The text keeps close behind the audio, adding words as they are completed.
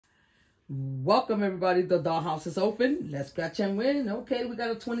Welcome everybody. The dollhouse is open. Let's scratch and win. Okay, we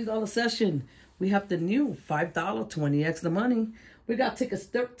got a $20 session. We have the new $5 20x the money. We got tickets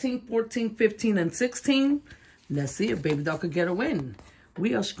 13, 14, 15, and 16. Let's see if Baby Doll could get a win.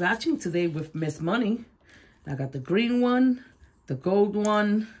 We are scratching today with Miss Money. I got the green one, the gold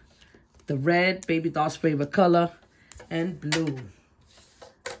one, the red, Baby Doll's favorite color, and blue.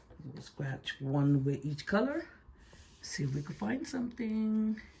 We'll scratch one with each color. See if we can find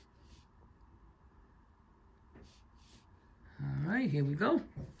something. All right, here we go. All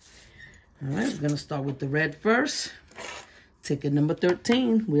right, we're going to start with the red first. Ticket number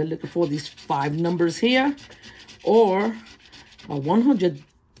 13. We're looking for these 5 numbers here. Or a 100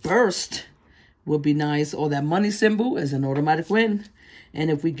 burst would be nice. Or that money symbol is an automatic win. And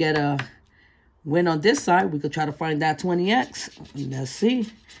if we get a win on this side, we could try to find that 20x. Let's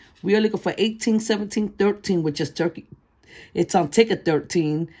see. We are looking for 18, 17, 13, which is turkey. It's on ticket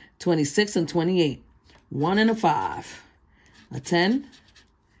 13, 26, and 28. 1 and a 5. A 10,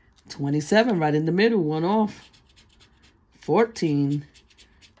 27 right in the middle, 1 off. 14,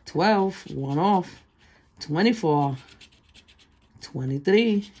 12, 1 off. 24,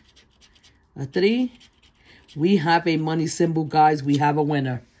 23, a 3. We have a money symbol, guys. We have a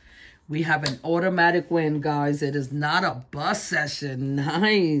winner. We have an automatic win, guys. It is not a bust session.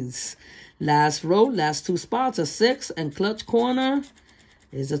 Nice. Last row, last 2 spots, a 6, and clutch corner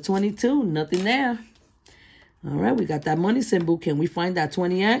is a 22. Nothing there. All right, we got that money symbol. Can we find that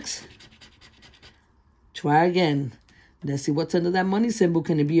 20x? Try again. Let's see what's under that money symbol.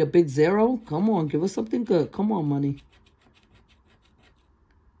 Can it be a big 0? Come on, give us something good. Come on, money.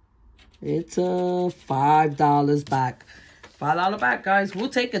 It's $5 back. $5 back, guys. We'll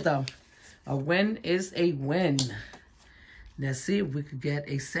take it, though. A win is a win. Let's see if we could get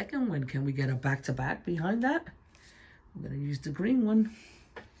a second win. Can we get a back-to-back behind that? We're going to use the green one.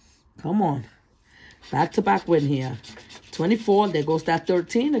 Come on. Back-to-back win here. 24, there goes that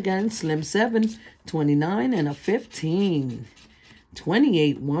 13 again. Slim 7, 29, and a 15.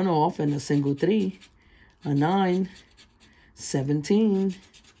 28, 1 off, and a single 3. A 9, 17,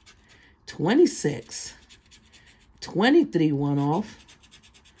 26, 23, 1 off.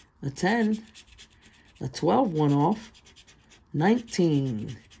 A 10, a 12, 1 off.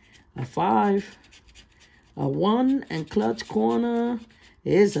 19, a 5, a 1, and clutch corner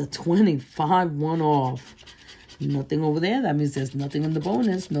is a 25, 1 off. Nothing over there. That means there's nothing in the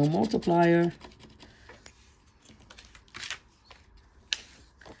bonus. No multiplier.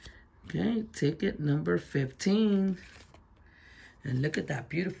 Okay, ticket number 15. And look at that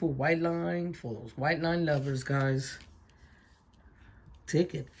beautiful white line for those white line lovers, guys.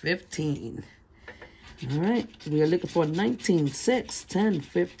 Ticket 15. All right, we are looking for 19, 6, 10,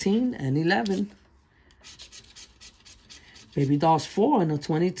 15, and 11. Baby Doll's 4 and a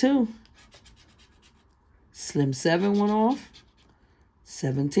 22. Slim 7, 1 off.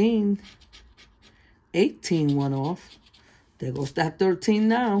 17. 18, 1 off. There goes that 13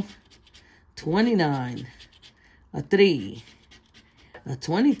 now. 29. A 3. A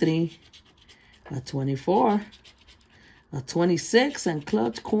 23. A 24. A 26. And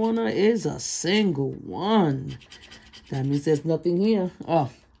clutch corner is a single 1. That means there's nothing here. Oh,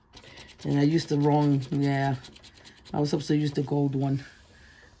 and I used the wrong, yeah. I was supposed to use the gold one.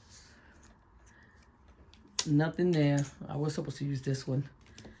 Nothing there. I was supposed to use this one.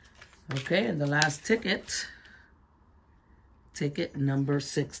 Okay, and the last ticket. Ticket number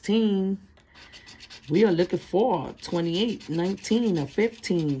 16. We are looking for 28, 19, a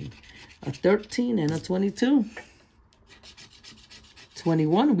 15, a 13, and a 22.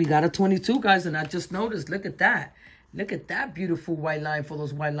 21, we got a 22, guys, and I just noticed, look at that. Look at that beautiful white line for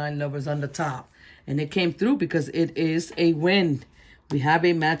those white line lovers on the top. And it came through because it is a win. We have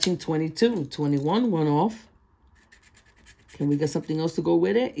a matching 22. 21, 1 off. Can we get something else to go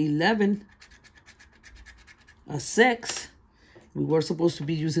with it? 11. A 6. We were supposed to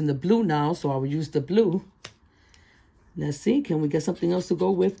be using the blue now, so I will use the blue. Let's see. Can we get something else to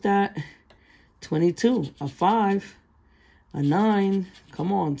go with that? 22. A 5. A 9.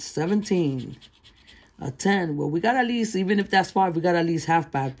 Come on. 17. A 10. Well, we got at least, even if that's 5, we got at least half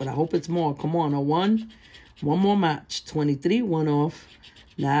back. But I hope it's more. Come on. A 1. One more match. 23. 1 off.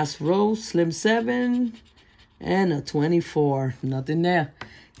 Last row. Slim 7. And a 24. Nothing there.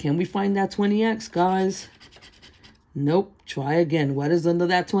 Can we find that 20x, guys? Nope. Try again. What is under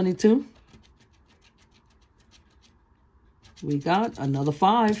that 22? We got another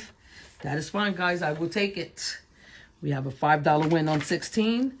 5. That is fine, guys. I will take it. We have a $5 win on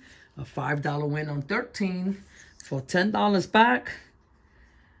 16. A $5 win on 13 for $10 back.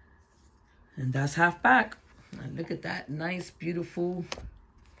 And that's half back. And look at that nice, beautiful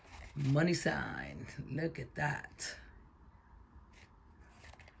Money sign. Look at that.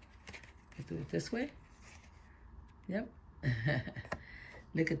 Do it this way. Yep.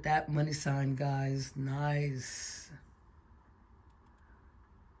 Look at that money sign, guys. Nice.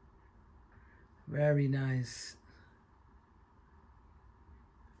 Very nice.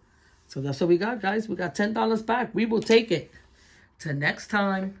 So that's what we got, guys. We got $10 back. We will take it. Till next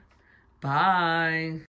time. Bye.